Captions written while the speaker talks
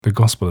The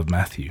Gospel of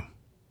Matthew,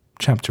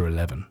 chapter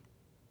 11.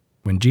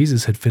 When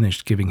Jesus had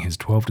finished giving his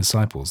 12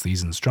 disciples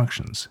these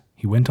instructions,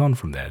 he went on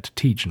from there to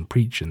teach and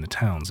preach in the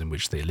towns in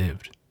which they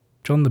lived.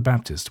 John the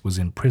Baptist was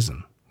in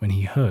prison when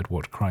he heard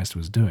what Christ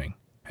was doing,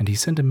 and he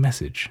sent a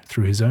message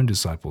through his own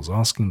disciples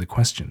asking the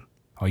question,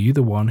 "Are you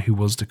the one who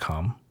was to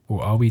come,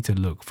 or are we to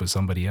look for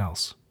somebody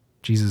else?"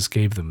 Jesus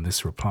gave them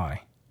this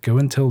reply, "Go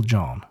and tell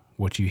John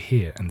what you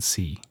hear and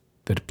see,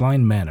 that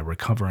blind men are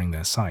recovering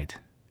their sight,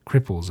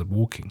 cripples are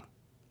walking,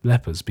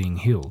 lepers being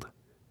healed,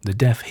 the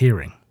deaf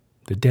hearing,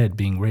 the dead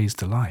being raised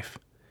to life,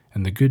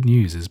 and the good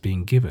news is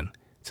being given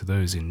to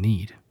those in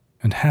need.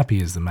 And happy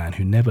is the man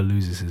who never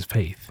loses his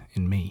faith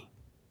in me."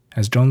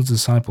 As John's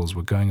disciples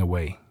were going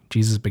away,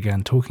 Jesus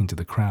began talking to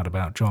the crowd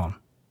about John.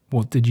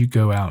 "What did you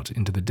go out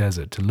into the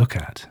desert to look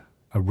at?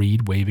 A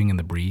reed waving in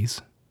the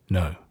breeze?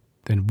 No.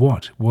 Then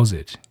what was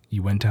it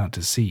you went out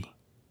to see?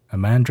 A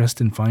man dressed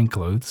in fine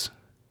clothes?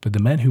 But the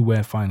men who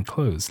wear fine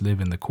clothes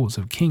live in the courts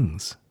of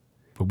kings.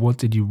 But what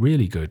did you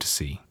really go to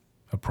see?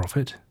 A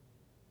prophet?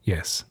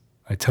 Yes,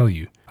 I tell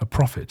you, a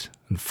prophet,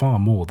 and far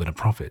more than a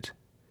prophet.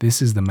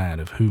 This is the man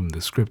of whom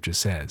the Scripture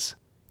says,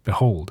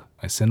 'Behold,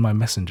 I send my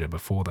messenger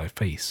before thy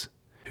face,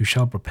 who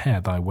shall prepare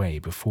thy way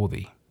before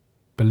thee.'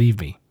 Believe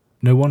me,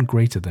 no one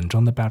greater than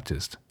John the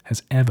Baptist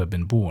has ever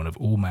been born of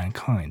all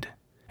mankind,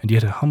 and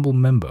yet a humble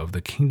member of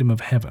the kingdom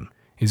of heaven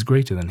is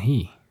greater than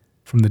he.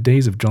 From the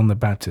days of John the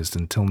Baptist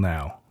until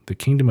now, the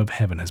kingdom of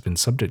heaven has been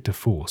subject to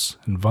force,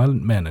 and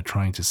violent men are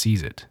trying to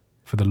seize it.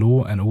 For the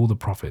law and all the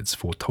prophets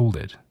foretold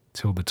it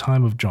till the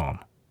time of John.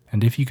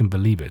 And if you can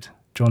believe it,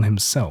 John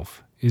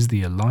himself is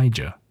the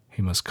Elijah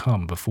who must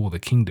come before the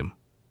kingdom.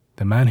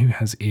 The man who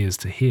has ears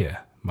to hear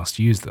must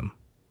use them.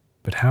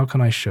 But how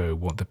can I show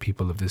what the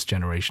people of this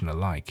generation are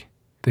like?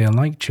 They are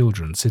like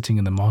children sitting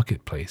in the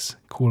marketplace,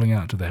 calling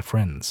out to their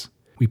friends,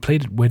 'We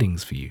played at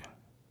weddings for you,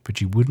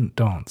 but you wouldn't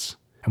dance,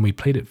 and we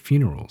played at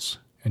funerals,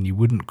 and you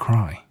wouldn't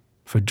cry.'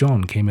 For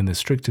John came in the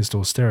strictest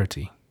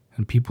austerity,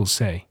 and people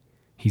say,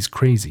 'He's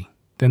crazy.'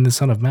 Then the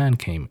Son of Man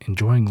came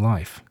enjoying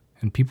life,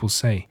 and people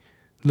say,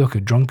 'Look,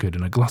 a drunkard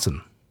and a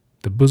glutton,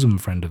 the bosom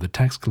friend of the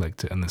tax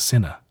collector and the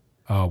sinner.'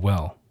 Ah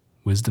well,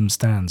 wisdom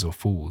stands or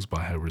falls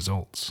by her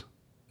results."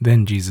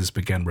 Then Jesus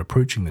began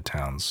reproaching the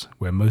towns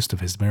where most of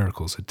his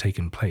miracles had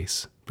taken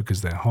place,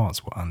 because their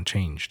hearts were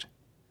unchanged.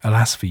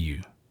 "Alas for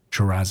you,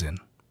 Chorazin!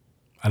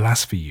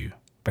 Alas for you,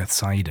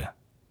 Bethsaida!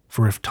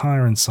 For if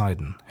Tyre and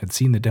Sidon had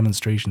seen the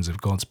demonstrations of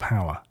God's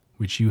power,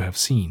 which you have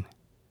seen,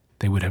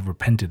 they would have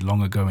repented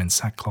long ago in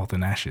sackcloth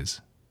and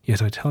ashes.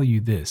 Yet I tell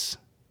you this,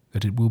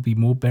 that it will be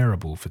more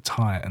bearable for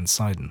Tyre and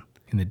Sidon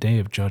in the day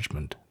of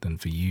judgment than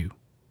for you.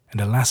 And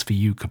alas for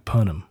you,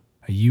 Capernaum!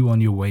 Are you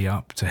on your way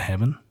up to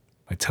heaven?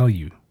 I tell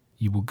you,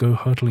 you will go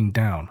hurtling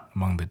down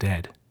among the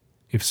dead.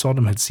 If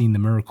Sodom had seen the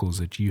miracles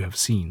that you have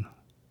seen,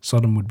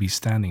 Sodom would be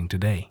standing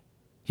today.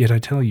 Yet I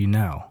tell you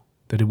now,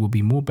 that it will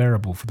be more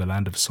bearable for the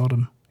land of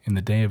Sodom in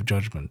the day of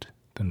judgment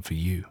than for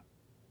you."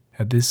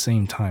 At this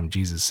same time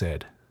Jesus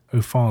said,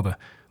 "O Father,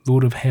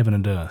 Lord of heaven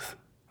and earth,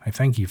 I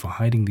thank you for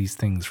hiding these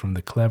things from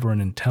the clever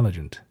and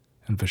intelligent,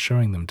 and for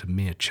showing them to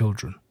mere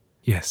children.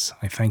 Yes,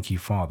 I thank you,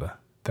 Father,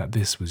 that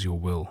this was your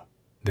will."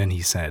 Then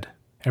he said,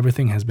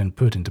 "Everything has been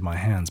put into my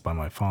hands by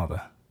my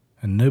Father,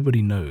 and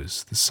nobody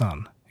knows the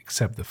Son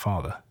except the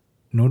Father,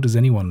 nor does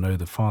anyone know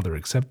the Father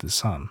except the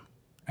Son,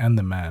 and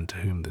the man to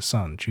whom the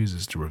Son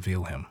chooses to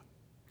reveal him.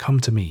 Come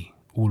to me,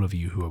 all of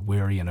you who are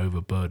weary and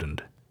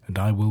overburdened, and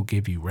I will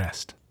give you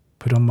rest.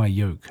 Put on my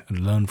yoke and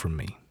learn from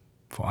me,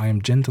 for I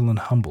am gentle and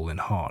humble in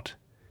heart,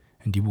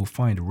 and you will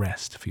find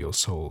rest for your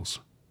souls.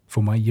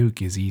 For my yoke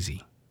is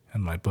easy,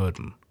 and my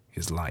burden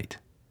is light."